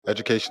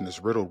education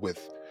is riddled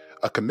with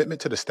a commitment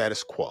to the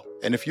status quo.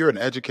 And if you're an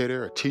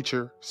educator, a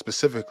teacher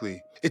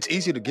specifically, it's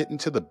easy to get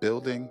into the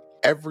building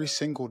every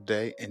single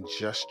day and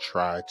just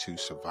try to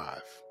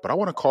survive. But I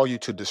want to call you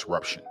to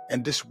disruption.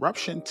 And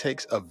disruption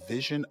takes a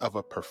vision of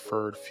a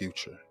preferred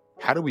future.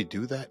 How do we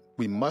do that?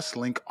 We must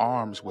link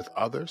arms with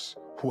others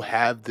who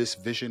have this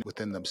vision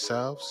within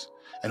themselves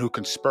and who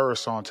can spur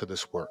us on to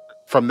this work.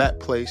 From that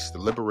place, the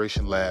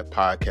Liberation Lab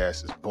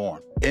podcast is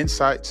born.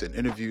 Insights and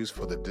interviews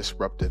for the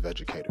disruptive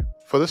educator.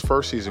 For this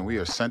first season, we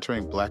are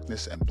centering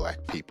Blackness and Black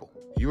people.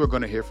 You are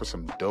going to hear from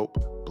some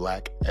dope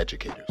Black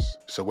educators.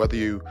 So whether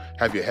you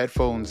have your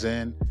headphones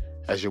in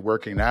as you're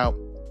working out,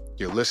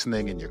 you're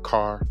listening in your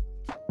car,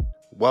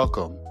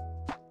 welcome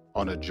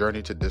on a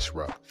journey to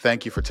disrupt.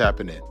 Thank you for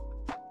tapping in.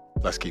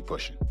 Let's keep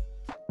pushing.